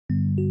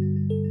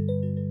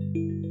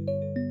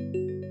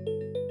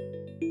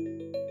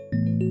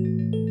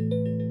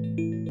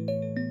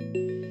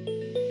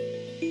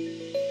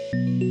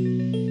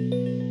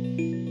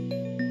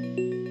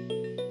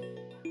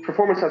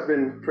Performance has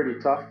been pretty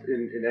tough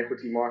in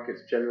equity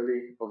markets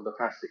generally over the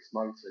past 6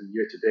 months and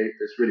year to date.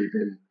 There's really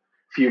been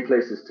few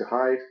places to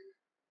hide.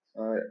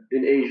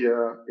 In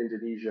Asia,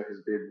 Indonesia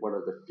has been one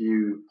of the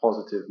few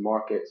positive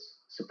markets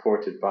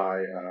supported by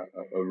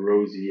a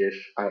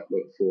rosy-ish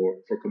outlook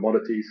for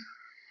commodities.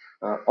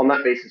 On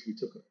that basis, we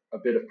took a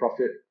bit of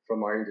profit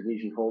from our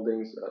Indonesian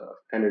holdings,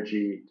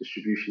 energy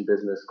distribution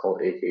business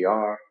called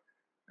AKR,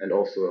 and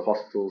also a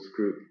hospitals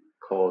group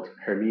called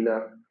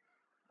Hermina.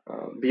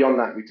 Beyond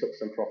that, we took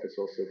some profits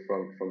also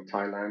from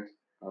Thailand,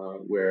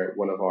 where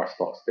one of our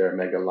stocks there,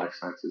 Mega Life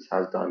Sciences,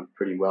 has done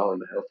pretty well in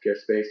the healthcare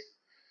space.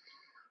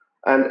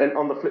 And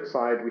on the flip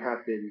side, we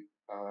have been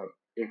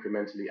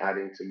incrementally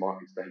adding to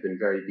markets that have been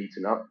very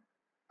beaten up,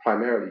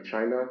 primarily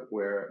China,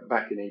 where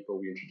back in April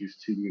we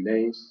introduced two new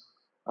names,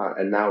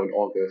 and now in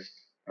August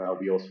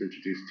we also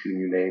introduced two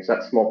new names.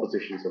 That's small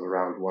positions of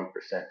around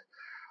 1%.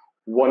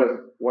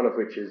 One of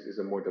which is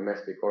a more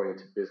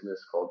domestic-oriented business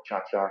called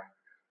Chacha,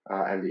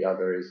 and the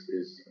other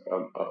is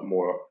a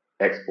more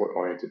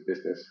export-oriented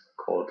business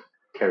called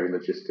Kerry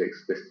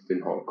Logistics, listed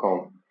in Hong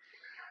Kong.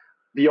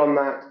 Beyond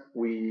that,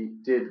 we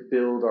did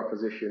build our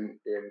position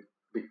in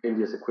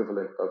India's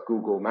equivalent of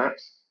Google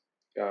Maps,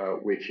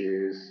 which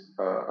is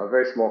a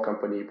very small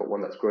company, but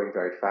one that's growing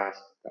very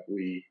fast, that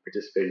we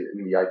participated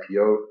in the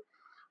IPO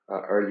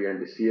earlier in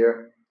this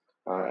year,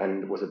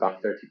 and was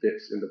about 30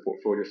 bps in the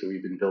portfolio, so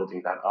we've been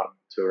building that up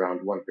to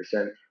around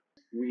 1%.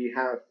 We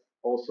have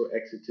also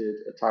exited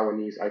a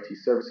Taiwanese IT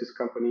services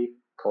company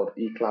called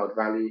eCloud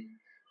Valley,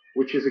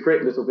 which is a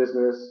great little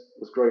business,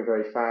 was growing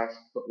very fast,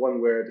 but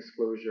one where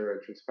disclosure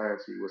and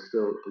transparency was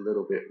still a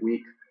little bit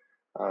weak.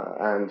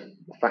 And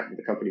the fact that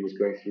the company was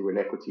going through an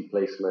equity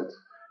placement,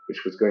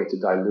 which was going to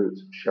dilute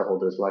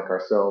shareholders like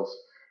ourselves,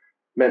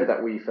 meant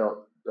that we felt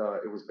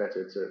it was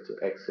better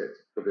to exit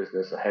the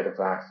business ahead of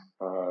that.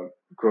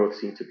 Growth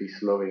seemed to be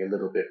slowing a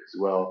little bit as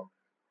well.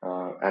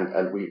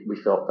 And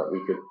we felt that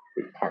we'd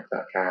park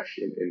that cash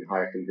in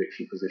higher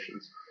conviction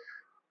positions.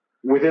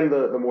 Within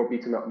the more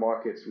beaten up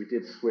markets, we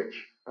did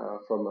switch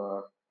from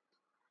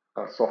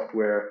a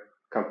software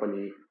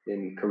company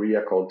in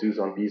Korea called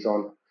Duzon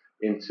Bizon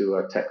into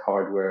a tech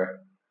hardware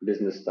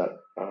business that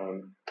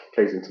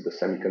plays into the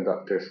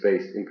semiconductor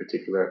space, in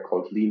particular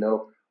called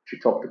Lino, which we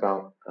talked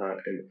about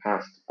in the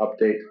past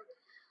update.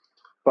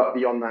 But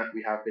beyond that,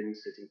 we have been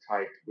sitting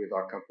tight with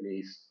our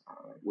companies,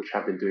 which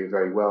have been doing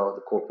very well.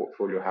 The core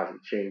portfolio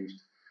hasn't changed,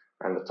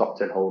 and the top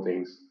 10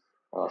 holdings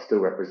still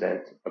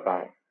represent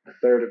about a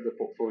third of the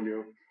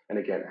portfolio, and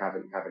again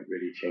haven't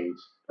really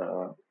changed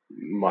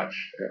much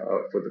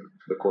for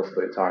the course of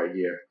the entire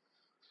year.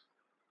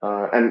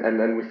 And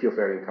then we feel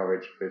very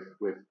encouraged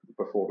with the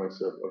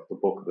performance of the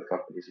bulk of the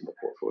companies in the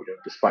portfolio,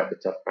 despite the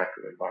tough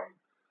macro environment.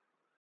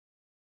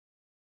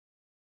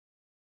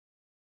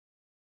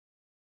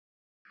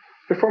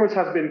 Performance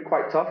has been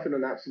quite tough on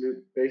an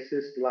absolute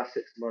basis. The last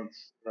 6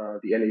 months,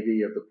 the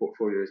NAV of the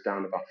portfolio is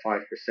down about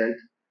 5%,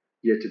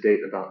 year to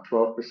date about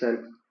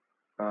 12%.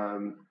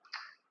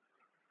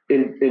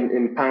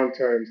 In pound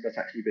terms, that's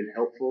actually been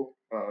helpful.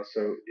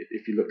 So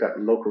if you looked at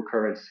local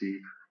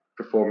currency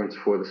performance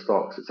for the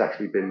stocks, it's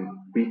actually been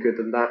weaker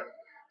than that.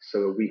 So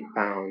a weak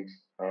pound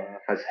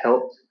has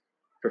helped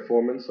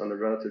performance on a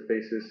relative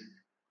basis.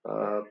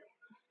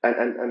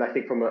 And I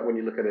think when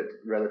you look at it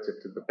relative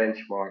to the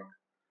benchmark,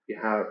 you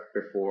have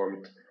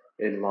performed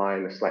in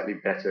line or slightly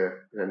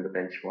better than the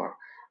benchmark.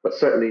 But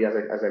certainly, as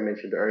I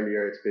mentioned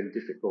earlier, it's been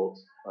difficult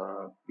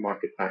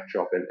market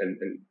backdrop and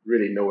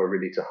really nowhere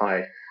really to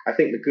hide. I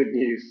think the good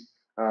news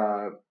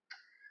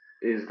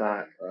is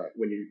that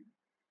when you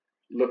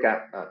look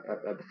at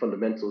the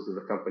fundamentals of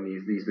the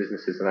companies, these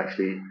businesses have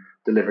actually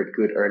delivered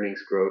good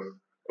earnings growth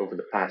over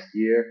the past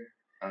year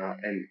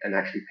and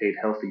actually paid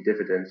healthy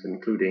dividends,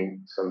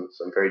 including some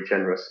very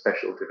generous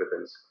special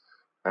dividends.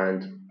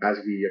 And as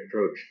we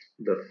approached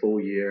the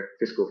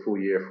fiscal full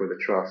year for the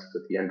trust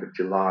at the end of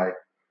July,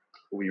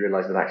 we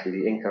realized that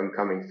actually the income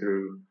coming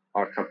through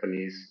our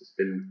companies has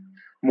been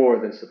more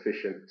than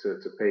sufficient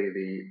to pay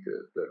the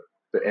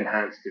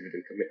enhanced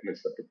dividend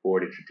commitments that the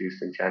board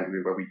introduced in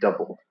January, where we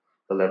doubled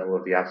the level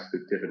of the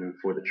absolute dividend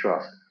for the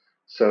trust.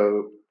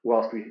 So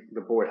whilst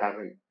the board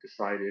haven't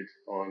decided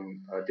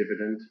on a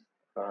dividend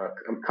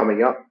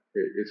coming up,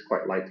 it's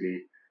quite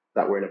likely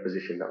that we're in a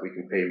position that we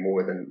can pay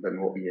more than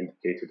what we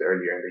indicated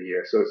earlier in the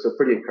year. So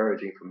pretty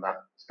encouraging from that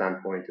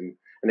standpoint.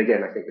 And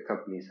again, I think the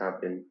companies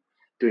have been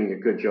doing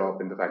a good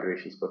job, and the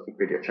valuations looking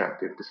pretty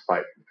attractive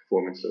despite the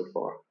performance so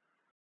far.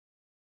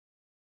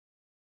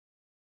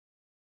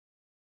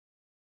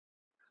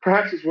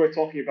 Perhaps it's worth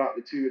talking about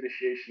the two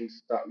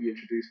initiations that we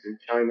introduced in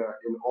China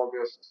in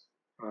August.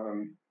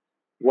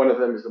 One of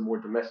them is a more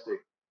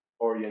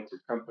domestic-oriented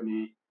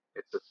company.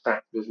 It's a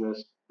snack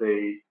business.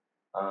 They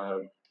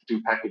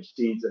do packaged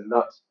seeds and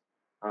nuts.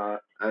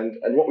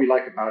 And what we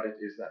like about it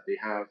is that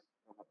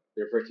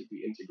they're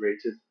vertically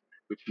integrated,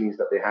 which means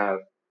that they have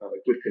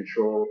good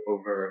control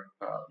over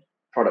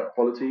product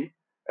quality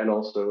and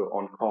also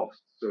on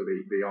cost. So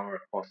they are a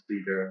cost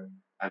leader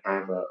and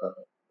have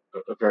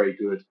a very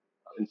good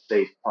and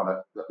safe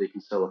product that they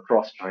can sell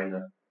across China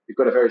They've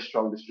got a very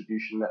strong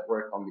distribution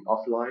network on the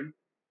offline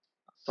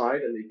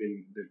side, and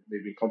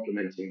they've been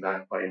complementing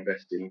that by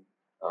investing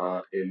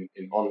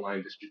in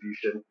online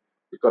distribution.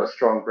 They've got a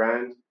strong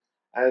brand,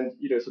 and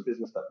it's a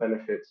business that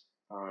benefits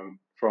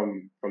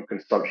from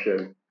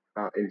consumption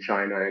in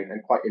China,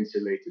 and quite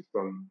insulated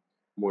from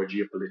more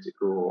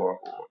geopolitical or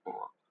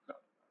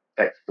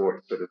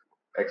export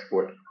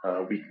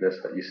weakness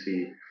that you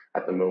see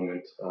at the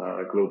moment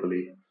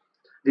globally.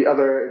 The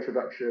other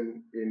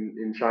introduction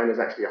in China is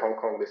actually a Hong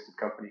Kong listed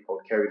company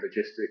called Kerry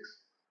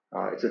Logistics.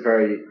 It's a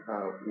very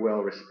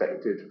well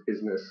respected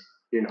business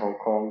in Hong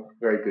Kong,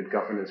 very good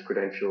governance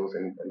credentials,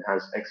 and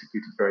has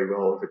executed very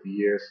well over the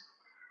years.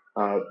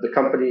 The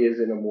company is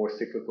in a more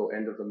cyclical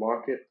end of the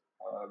market,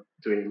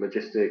 doing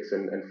logistics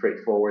and freight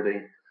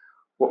forwarding.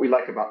 What we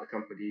like about the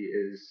company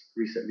is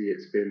recently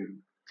it's been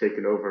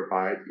taken over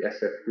by the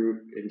SF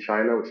Group in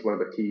China, which is one of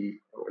the key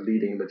or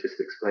leading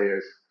logistics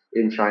players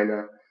in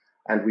China.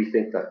 And we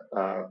think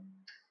that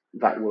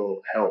that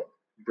will help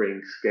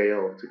bring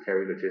scale to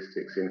Kerry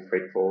Logistics in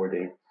freight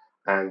forwarding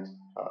and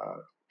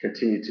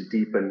continue to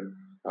deepen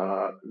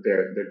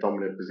their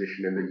dominant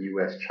position in the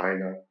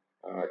US-China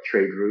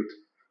trade route.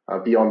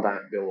 Beyond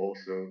that, they'll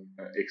also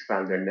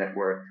expand their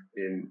network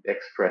in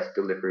express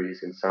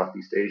deliveries in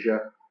Southeast Asia,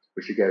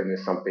 which again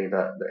is something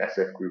that the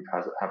SF Group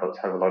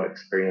have a lot of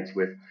experience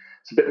with.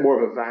 It's a bit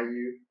more of a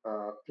value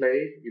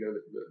play.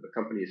 The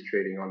company is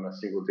trading on a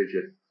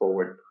single-digit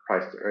forward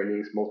price to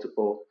earnings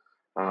multiple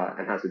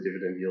and has a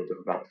dividend yield of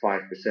about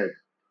 5%.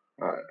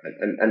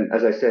 And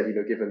as I said,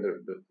 given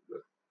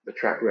the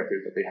track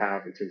record that they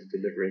have in terms of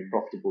delivering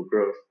profitable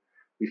growth,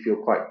 we feel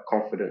quite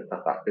confident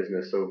that that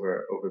business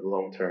over the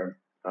long term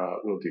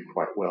will do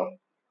quite well.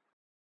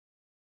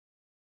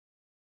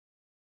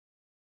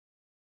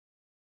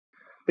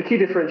 The key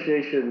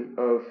differentiation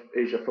of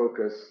Asia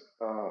Focus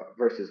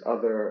versus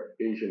other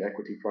Asian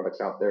equity products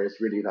out there is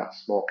really that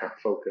small cap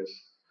focus.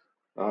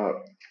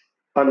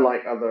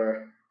 Unlike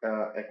other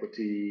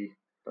equity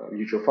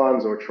mutual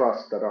funds or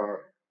trusts that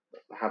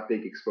have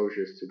big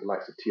exposures to the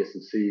likes of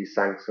TSMC,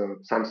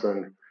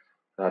 Samsung,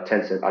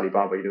 Tencent,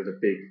 Alibaba, the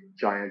big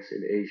giants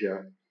in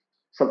Asia,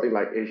 something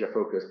like Asia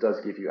Focus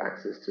does give you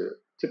access to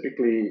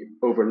typically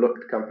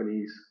overlooked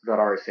companies that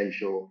are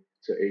essential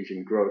to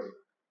Asian growth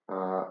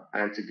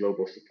and to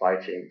global supply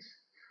chains.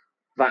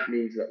 That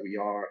means that we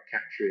are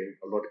capturing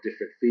a lot of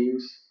different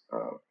themes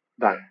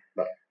that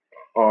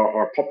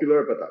are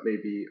popular, but that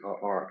maybe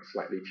are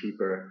slightly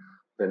cheaper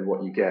than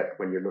what you get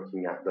when you're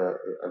looking at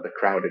the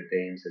crowded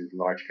names in the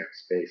large cap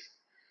space.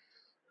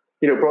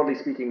 Broadly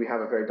speaking, we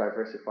have a very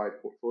diversified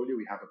portfolio.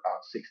 We have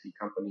about 60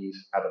 companies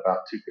at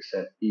about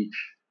 2%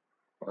 each.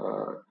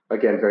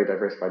 Again, very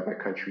diversified by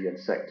country and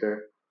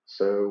sector.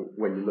 So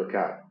when you look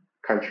at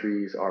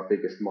countries, our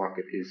biggest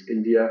market is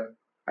India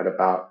at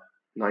about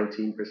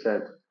 19%,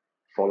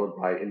 followed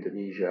by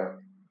Indonesia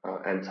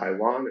and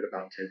Taiwan at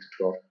about 10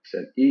 to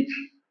 12% each.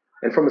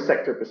 And from a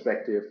sector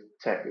perspective,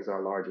 tech is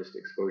our largest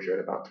exposure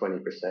at about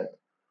 20%,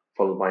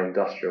 followed by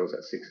industrials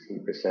at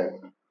 16%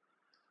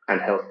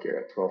 and healthcare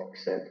at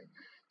 12%.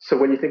 So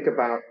when you think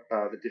about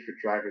the different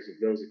drivers of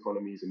those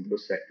economies and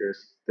those sectors,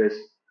 there's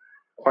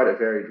quite a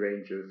varied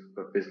range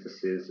of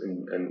businesses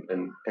and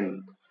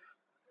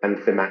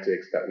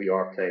thematics that we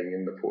are playing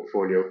in the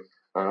portfolio.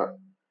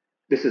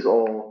 This is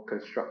all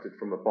constructed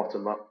from a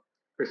bottom-up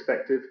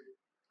perspective.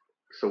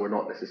 So we're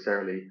not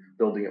necessarily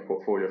building a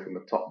portfolio from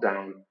a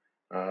top-down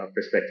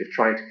perspective,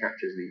 trying to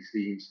capture these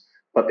themes,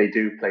 but they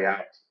do play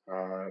out,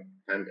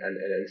 and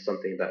it's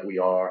something that we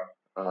are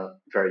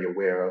very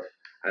aware of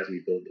as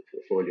we build the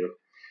portfolio.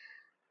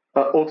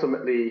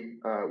 Ultimately,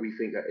 we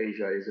think that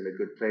Asia is in a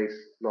good place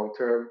long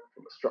term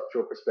from a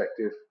structural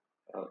perspective.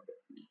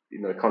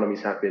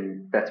 Economies have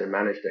been better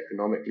managed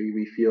economically.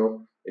 We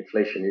feel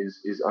inflation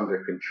is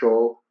under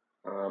control,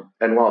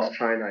 and whilst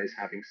China is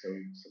having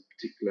some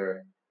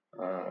particular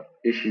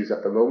issues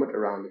at the moment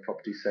around the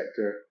property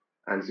sector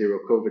and zero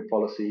COVID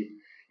policy,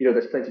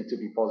 there's plenty to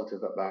be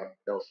positive about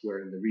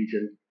elsewhere in the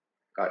region.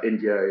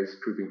 India is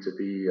proving to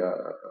be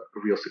a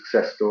real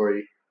success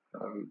story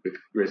with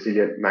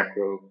resilient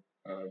macro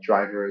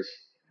drivers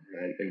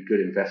and good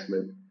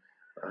investment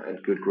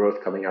and good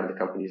growth coming out of the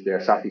companies there.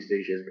 Southeast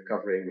Asia is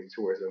recovering with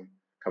tourism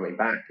coming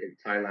back in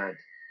Thailand,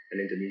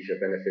 and Indonesia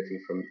benefiting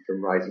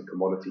from rising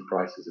commodity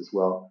prices as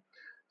well.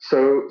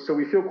 So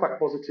we feel quite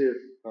positive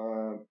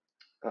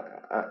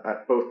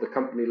at both the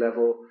company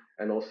level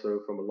and also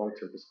from a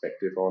long-term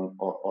perspective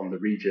on the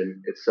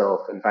region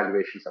itself, and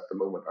valuations at the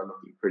moment are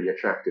looking pretty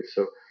attractive.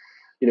 So,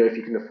 if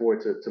you can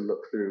afford to look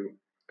through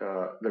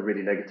the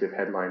really negative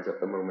headlines at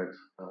the moment,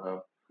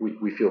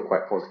 we feel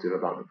quite positive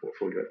about the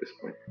portfolio at this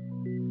point.